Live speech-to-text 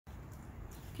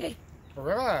Okay.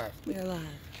 We're live. We're live.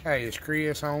 Hey, it's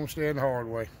Chris, Homestead and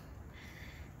Hardway.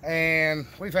 And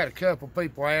we've had a couple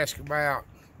people ask about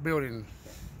building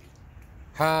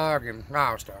hog and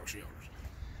livestock shelters.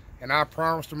 And I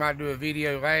promised them I'd do a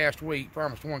video last week.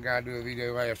 Promised one guy I'd do a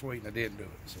video last week and I didn't do it.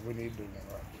 So we need to do one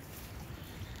right.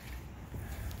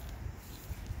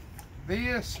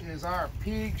 This is our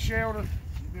pig shelter.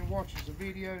 You've been watching some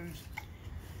videos.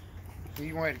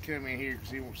 He wanted to come in here because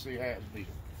he wants to see how it's built.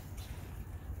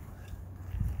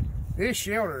 This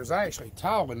shelter is actually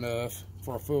tall enough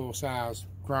for a full-size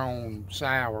grown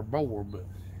sow or boar, but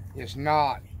it's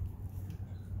not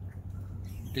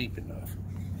deep enough.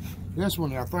 This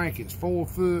one I think is 4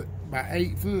 foot by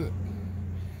 8 foot.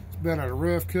 It's built out of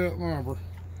rough cut lumber.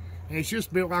 And it's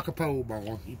just built like a pole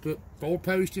barn. You put 4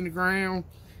 posts in the ground,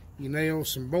 you nail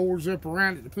some boards up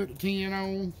around it to put the tin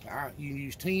on. You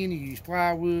use tin, you use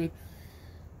plywood.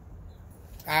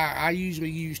 I usually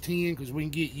use tin because we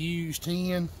can get used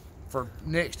tin for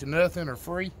next to nothing or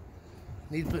free.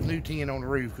 Need to put new tin on the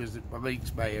roof because the leak's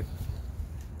bad.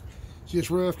 It's just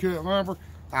rough cut lumber.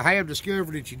 I have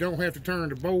discovered that you don't have to turn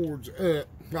the boards up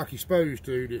like you're supposed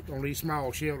to. That on these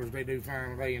small shelters they do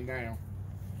fine laying down.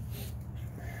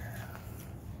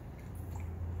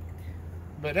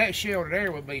 But that shelter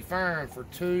there would be fine for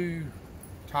 2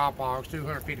 top hogs,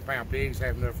 250-pound pigs,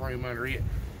 have enough room under it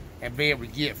and be able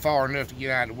to get far enough to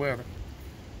get out of the weather.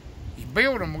 You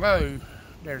build them low.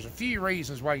 There's a few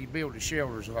reasons why you build the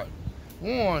shelters low.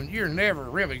 One, you're never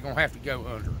really going to have to go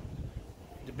under.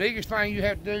 The biggest thing you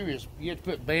have to do is you have to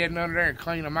put bedding under there and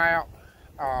clean them out.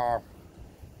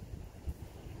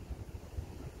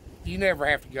 You never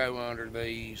have to go under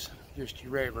these, just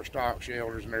your regular stock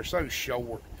shelters, and they're so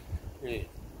short that,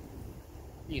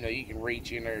 you know, you can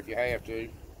reach in there if you have to.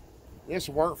 This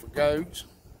will work for goats,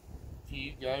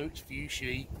 few goats, few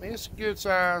sheep. It's a good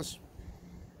size.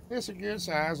 It's a good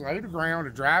size, low to ground. The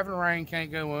driving rain can't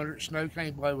go under it, snow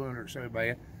can't blow under it so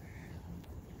bad.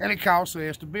 And it costs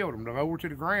less to build them. The lower to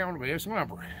the ground, the less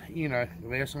lumber. You know, the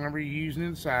less lumber you're using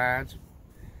in the sides.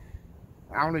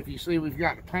 I don't know if you see, we've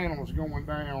got the panels going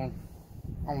down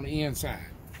on the inside.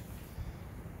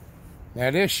 Now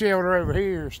this shelter over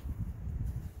here,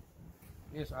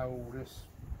 it's old.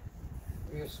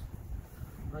 It's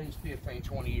at least 15,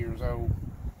 20 years old.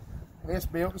 And it's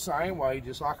built the same way,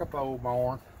 just like a pole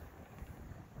barn.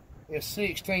 It's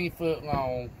 16 foot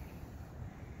long,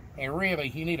 and really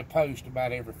you need a post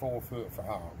about every 4 foot for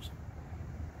hogs.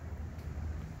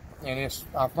 And it's,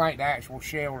 I think the actual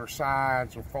shelter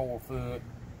sides are 4 foot.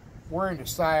 We're in the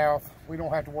south. We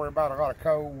don't have to worry about a lot of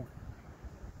cold.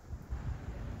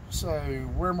 So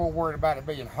we're more worried about it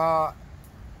being hot.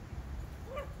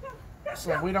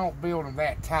 So we don't build them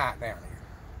that tight down here.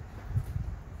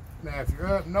 Now, if you're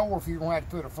up north, you're going to have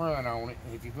to put a front on it.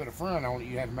 And if you put a front on it,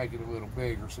 you have to make it a little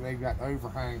bigger. So they've got the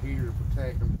overhang here to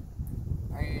protect them.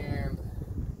 And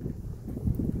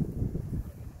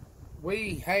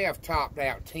we have topped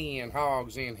out 10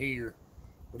 hogs in here,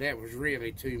 but that was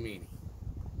really too many.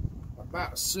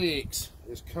 About 6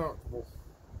 is comfortable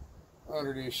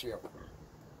under this shelter.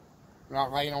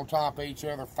 Not laying on top of each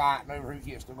other, fighting over who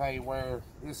gets to lay where.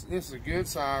 This is a good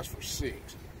size for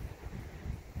 6.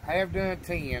 I have done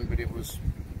 10, but it was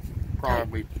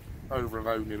probably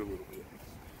overloading it a little bit.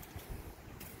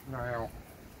 Now,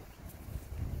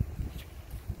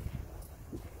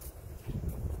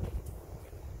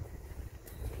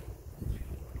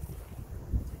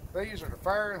 these are the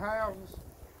farrowing houses.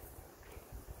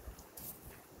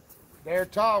 They're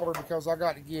taller because I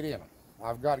got to get in them.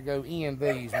 I've got to go in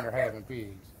these when they're having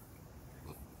pigs.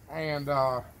 And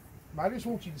I just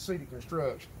want you to see the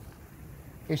construction.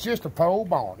 It's just a pole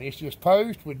barn. It's just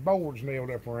posts with boards nailed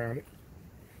up around it.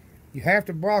 You have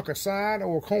to block a side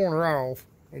or a corner off,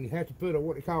 and you have to put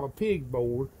what they call a pig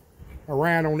board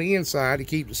around on the inside to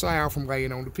keep the sow from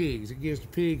laying on the pigs. It gives the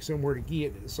pigs somewhere to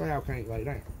get that the sow can't lay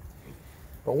down.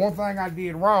 But one thing I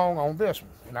did wrong on this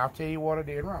one, and I'll tell you what I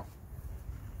did wrong.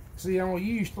 See, I only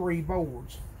used 3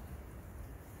 boards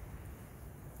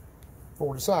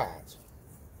for the sides.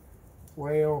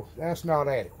 Well, that's not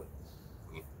adequate.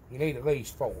 You need at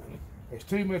least 4. There's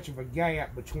too much of a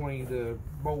gap between the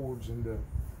boards and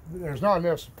there's not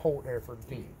enough support there for the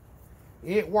pig.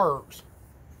 It works,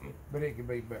 but it could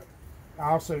be better.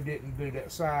 I also didn't do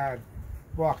that side,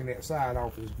 blocking that side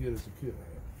off as good as it could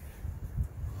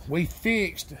have.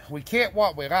 We kept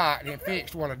what we liked and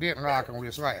fixed what I didn't like on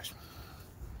this last one.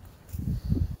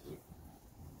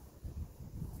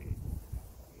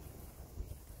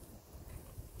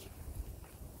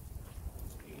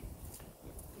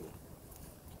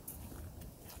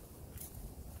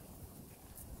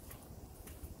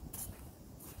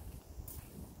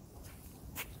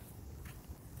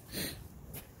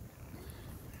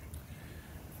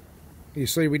 You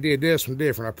see, we did this one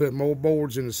different. I put more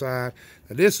boards in the side.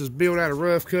 Now, this is built out of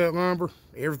rough cut lumber.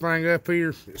 Everything up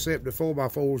here, except the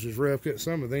 4x4s, is rough cut.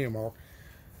 Some of them are.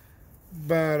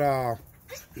 But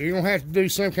you're going to have to do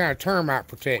some kind of termite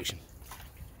protection.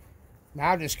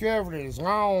 Now, I discovered that as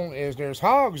long as there's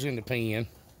hogs in the pen,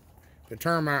 the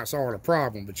termites aren't a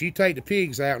problem. But you take the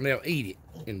pigs out and they'll eat it.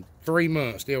 In 3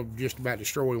 months, they'll just about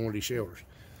destroy one of these shelters.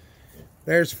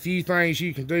 There's a few things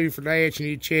you can do for that. You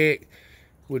need to check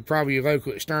with probably a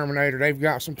local exterminator. They've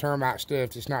got some termite stuff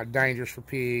that's not dangerous for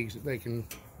pigs that they can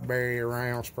bury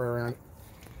around, spray around it.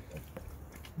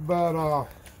 But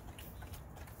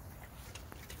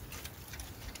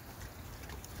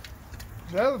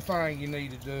the other thing you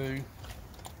need to do,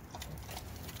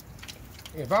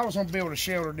 if I was going to build a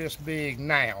shelter this big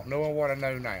now, knowing what I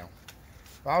know now,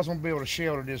 if I was going to build a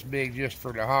shelter this big just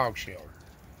for the hog shelter,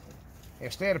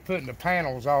 instead of putting the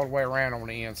panels all the way around on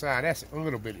the inside, that's a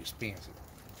little bit expensive.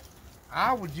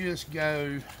 I would just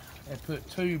go and put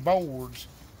 2 boards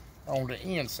on the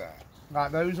inside,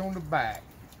 like those on the back,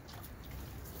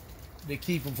 to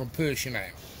keep them from pushing out.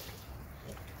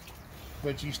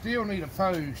 But you still need a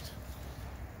post.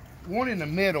 One in the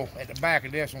middle at the back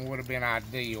of this one would have been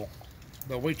ideal,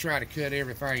 but we try to cut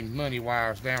everything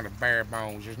money-wise down to bare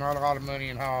bones. There's not a lot of money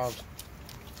in hogs,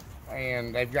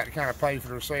 and they've got to kind of pay for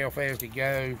themselves as they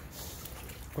go.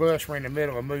 Plus, we're in the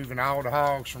middle of moving all the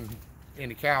hogs from in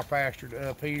the cow pasture to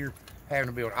up here, having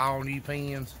to build all new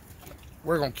pens.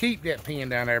 We're going to keep that pen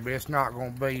down there, but it's not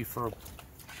going to be for,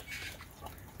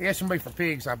 it's going to be for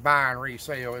pigs I buy and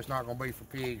resell. It's not going to be for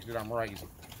pigs that I'm raising.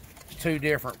 It's 2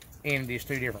 different entities,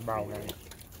 2 different ball games.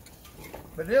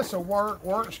 But this will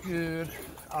works good.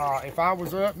 If I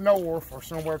was up north or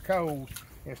somewhere cold,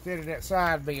 instead of that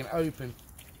side being open,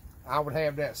 I would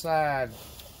have that side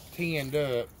tinned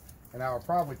up, and I would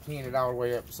probably tin it all the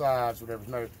way up the sides so there was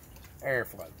no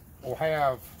airflow. Or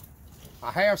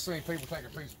I have seen people take a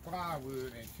piece of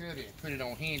plywood and cut it and put it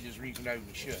on hinges where you can open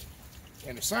it shut.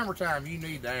 In the summertime, you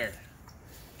need the air.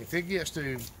 If it gets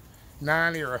to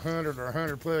 90 or 100 or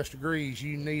 100 plus degrees,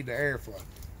 you need the airflow.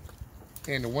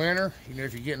 In the winter, you know,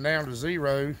 if you're getting down to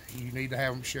 0, you need to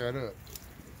have them shut up.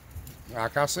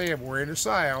 Like I said, we're in the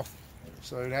south,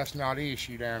 so that's not an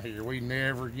issue down here. We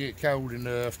never get cold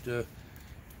enough to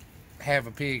have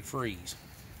a pig freeze.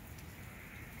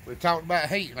 We talked about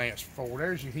heat lamps before.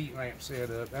 There's your heat lamp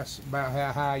set up. That's about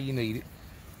how high you need it.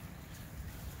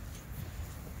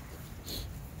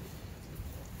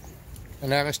 And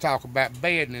now let's talk about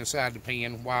bedding inside the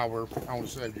pen while we're on the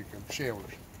subject of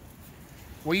shelters.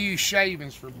 We use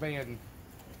shavings for bedding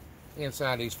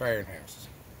inside these farrowing houses.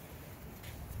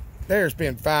 There's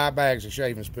been 5 bags of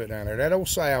shavings put down there. That old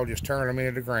sow just turned them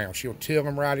into the ground. She'll till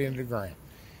them right into the ground.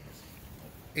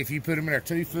 If you put them in there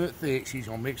 2 foot thick, she's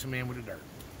going to mix them in with the dirt.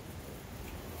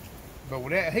 But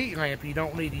with that heat lamp, you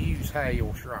don't need to use hay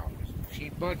or straw. If she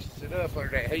bunches it up under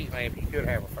that heat lamp, you could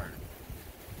have a fire.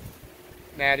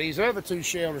 Now, these other 2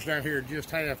 shelters down here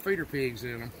just have feeder pigs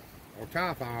in them, or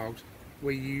top hogs.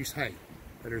 We use hay.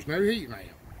 But there's no heat lamp,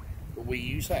 but we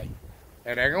use hay.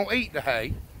 Now, they're going to eat the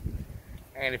hay,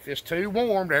 and if it's too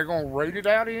warm, they're going to root it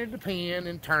out into the pen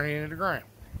and turn it into the ground.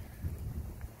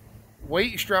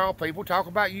 Wheat straw, people talk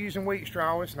about using wheat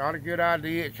straw. It's not a good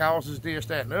idea. It causes this,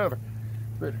 that, and the other.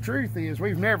 But the truth is,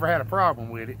 we've never had a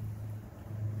problem with it,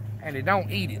 and they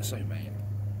don't eat it so bad.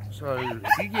 So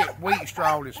if you get wheat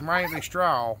straw that's mainly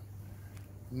straw,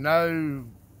 no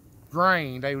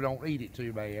grain, they don't eat it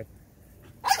too bad,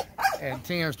 and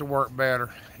tends to work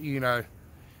better. You know,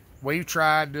 we've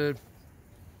tried the,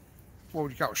 what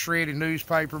would you call it, shredded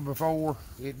newspaper before.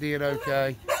 It did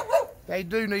okay. They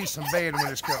do need some bedding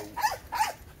when it's cold.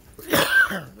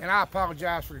 And I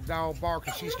apologize for the dog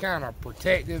barking. She's kind of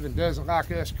protective and doesn't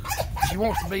like us. She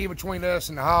wants to be between us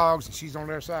and the hogs, and she's on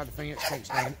their side of the fence. Can't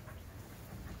stand it.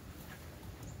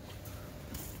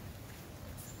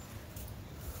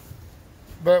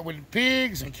 But with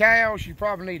pigs and cows, you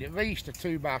probably need at least a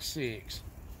 2x6.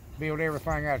 Build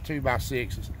everything out of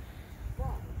 2x6s.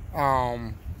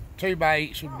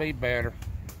 2x8s would be better.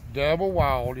 Double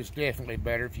walled is definitely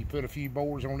better. If you put a few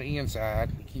boards on the inside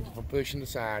to keep them from pushing the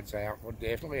sides out, will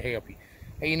definitely help you.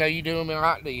 And you know, you do them in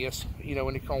like this, you know,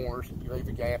 in the corners, you leave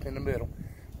a gap in the middle.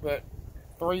 But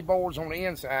 3 boards on the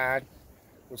inside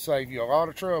will save you a lot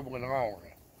of trouble in the long run.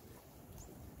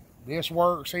 This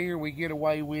works here, we get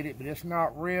away with it, but it's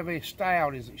not really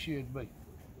stout as it should be.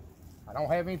 I don't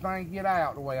have anything to get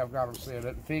out the way I've got them set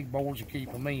up. The pig boards will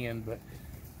keep them in, but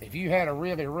if you had a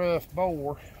really rough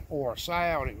boar or a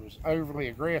sow that was overly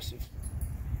aggressive,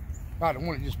 like the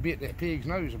one that just bit that pig's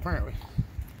nose apparently.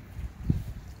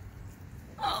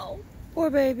 Oh, poor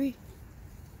baby.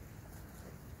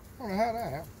 don't know how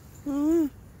that happened. Mm.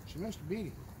 She must have beat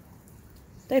him.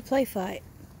 They play fight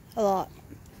a lot.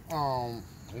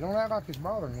 They don't act like it's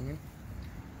bothering him.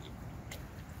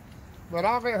 But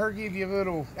I'll let her give you a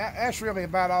little, that's really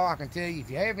about all I can tell you.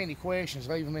 If you have any questions,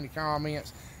 leave them in the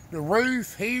comments. The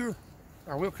roof here,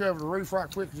 I will cover the roof right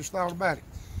quick, just thought about it.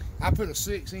 I put a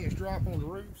 6-inch drop on the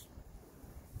roofs.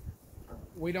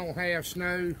 We don't have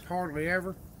snow hardly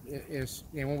ever. And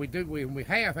when we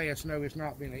have had snow, it's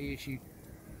not been an issue.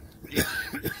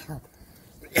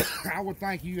 I would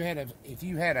think if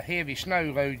you had a heavy snow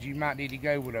load, you might need to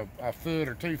go with a foot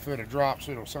or 2 foot of drop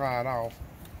so it'll slide off.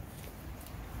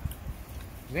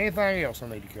 Is there anything else I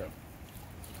need to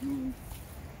cover?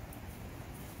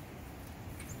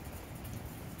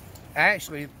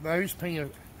 Actually, those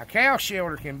pins, a cow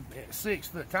shelter can, at 6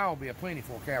 foot tall, be a plenty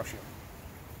for a cow shelter.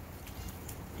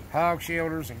 Hog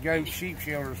shelters and goat, sheep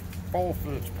shelters, 4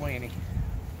 foot's plenty.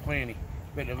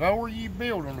 But the lower you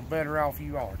build them, the better off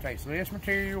you are. It takes less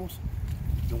materials.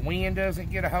 The wind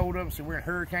doesn't get a hold of them. So we're in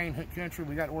hurricane country.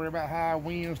 We got to worry about high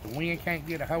winds. The wind can't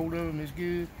get a hold of them as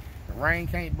good. The rain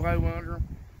can't blow under them.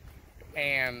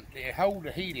 And they hold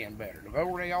the heat in better. The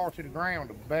lower they are to the ground,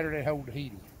 the better they hold the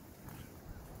heat in.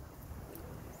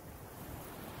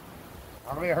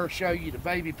 I'll let her show you the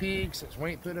baby pigs, since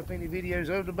we ain't put up any videos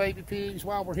of the baby pigs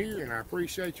while we're here, and I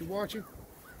appreciate you watching.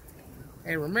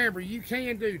 And remember, you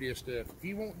can do this stuff. If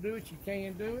you want to do it, you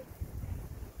can do it.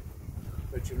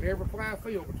 But you'll never fly a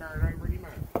field return over any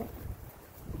mountain.